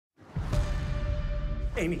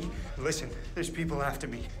Amy, listen, there's people after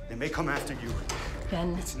me. They may come after you.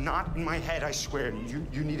 Ben. It's not in my head, I swear.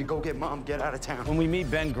 You need to go get Mom, get out of town. When we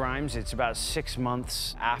meet Ben Grimes, it's about 6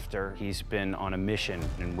 months after he's been on a mission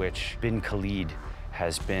in which Bin-Khalid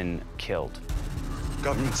has been killed.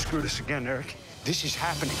 Government screwed us again, Eric. This is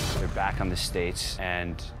happening. They're back on the States,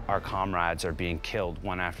 and our comrades are being killed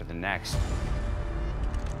one after the next.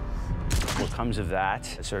 What comes of that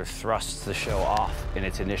sort of thrusts the show off in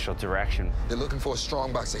its initial direction. They're looking for a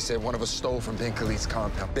strongbox. They said one of us stole from Bin-Khalid's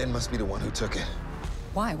compound. Ben must be the one who took it.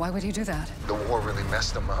 Why? Why would he do that? The war really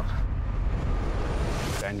messed him up.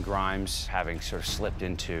 Ben Grimes, having sort of slipped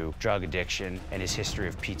into drug addiction and his history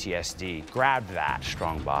of PTSD, grabbed that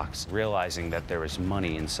strongbox, realizing that there was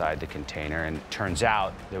money inside the container, and it turns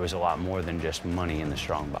out there was a lot more than just money in the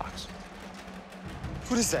strongbox.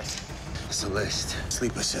 What is that? It's a list.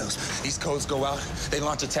 Sleepless cells. These codes go out, they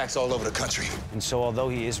launch attacks all over the country. And so although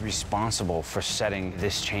he is responsible for setting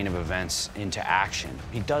this chain of events into action,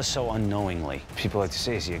 he does so unknowingly. People like to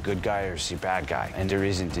say, is he a good guy or is he a bad guy? And there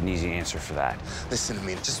isn't an easy answer for that. Listen to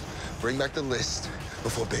me, just bring back the list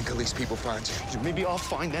before Bin-Khalid's people find you. Maybe I'll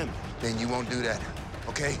find them. Then you won't do that,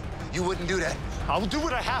 okay? You wouldn't do that. I'll do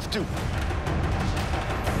what I have to.